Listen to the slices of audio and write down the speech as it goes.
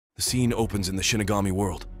The scene opens in the Shinigami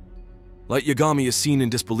world. Light Yagami is seen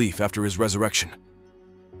in disbelief after his resurrection.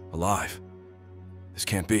 Alive. This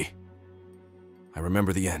can't be. I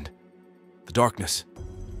remember the end. The darkness.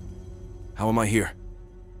 How am I here?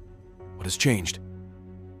 What has changed?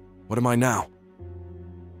 What am I now?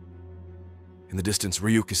 In the distance,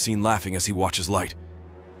 Ryuk is seen laughing as he watches Light,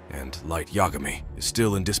 and Light Yagami is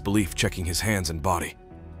still in disbelief, checking his hands and body.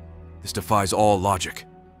 This defies all logic.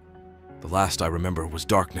 The last I remember was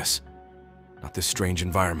darkness, not this strange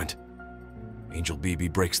environment. Angel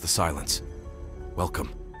BB breaks the silence.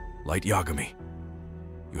 Welcome, Light Yagami.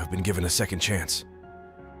 You have been given a second chance.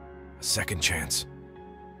 A second chance.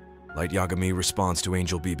 Light Yagami responds to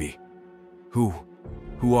Angel BB. Who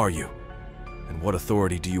are you? And what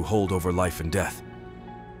authority do you hold over life and death?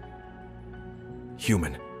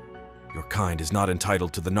 Human. Your kind is not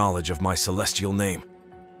entitled to the knowledge of my celestial name.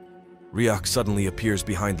 Ryuk suddenly appears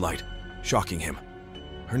behind Light, shocking him.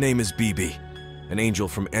 Her name is BB, an angel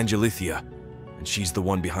from Angelithia, and she's the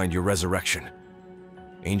one behind your resurrection.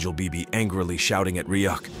 Angel BB angrily shouting at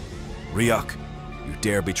Ryuk. Ryuk, you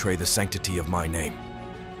dare betray the sanctity of my name.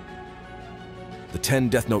 The 10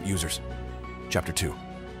 Death Note users. Chapter 2.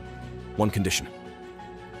 One condition.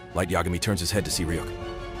 Light Yagami turns his head to see Ryuk.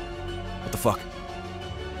 What the fuck?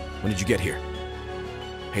 When did you get here?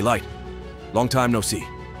 Hey Light, long time no see.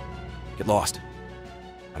 Get lost.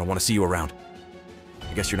 I don't want to see you around.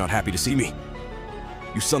 I guess you're not happy to see me.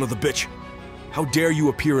 You son of the bitch. How dare you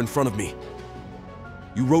appear in front of me?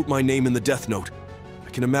 You wrote my name in the Death Note. I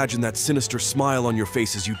can imagine that sinister smile on your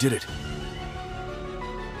face as you did it.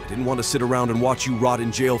 I didn't want to sit around and watch you rot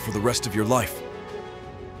in jail for the rest of your life.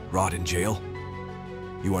 Rot in jail?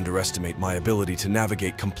 You underestimate my ability to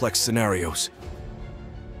navigate complex scenarios.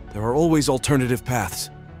 There are always alternative paths.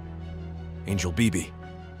 Angel BB,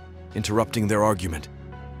 interrupting their argument.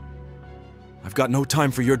 I've got no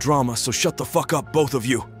time for your drama, so shut the fuck up, both of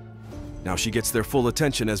you. Now she gets their full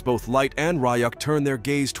attention as both Light and Ryuk turn their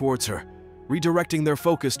gaze towards her, redirecting their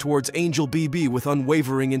focus towards Angel BB with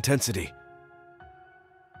unwavering intensity.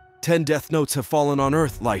 10 Death Notes have fallen on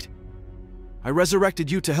Earth, Light. I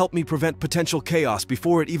resurrected you to help me prevent potential chaos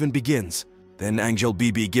before it even begins. Then Angel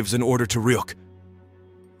BB gives an order to Ryuk.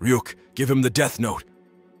 Ryuk, give him the Death Note.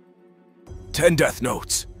 10 Death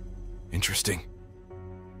Notes. Interesting.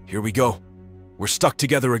 Here we go. We're stuck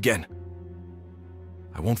together again.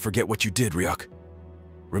 I won't forget what you did, Ryuk.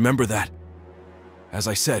 Remember that. As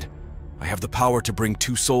I said, I have the power to bring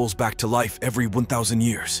 2 souls back to life every 1,000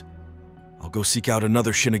 years. I'll go seek out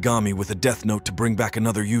another Shinigami with a Death Note to bring back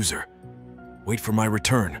another user. Wait for my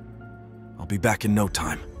return. I'll be back in no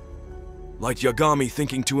time. Light Yagami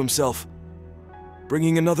thinking to himself,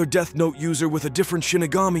 bringing another Death Note user with a different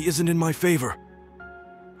Shinigami isn't in my favor.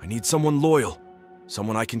 I need someone loyal,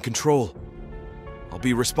 someone I can control. I'll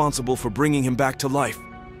be responsible for bringing him back to life,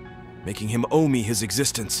 making him owe me his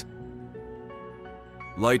existence.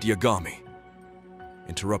 Light Yagami,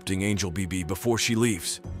 interrupting Angel BB before she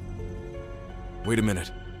leaves. Wait a minute.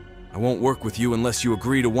 I won't work with you unless you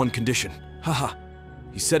agree to one condition. Haha,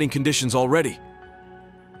 he's setting conditions already.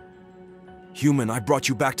 Human, I brought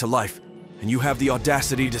you back to life, and you have the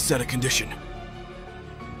audacity to set a condition.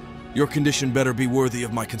 Your condition better be worthy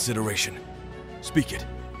of my consideration. Speak it.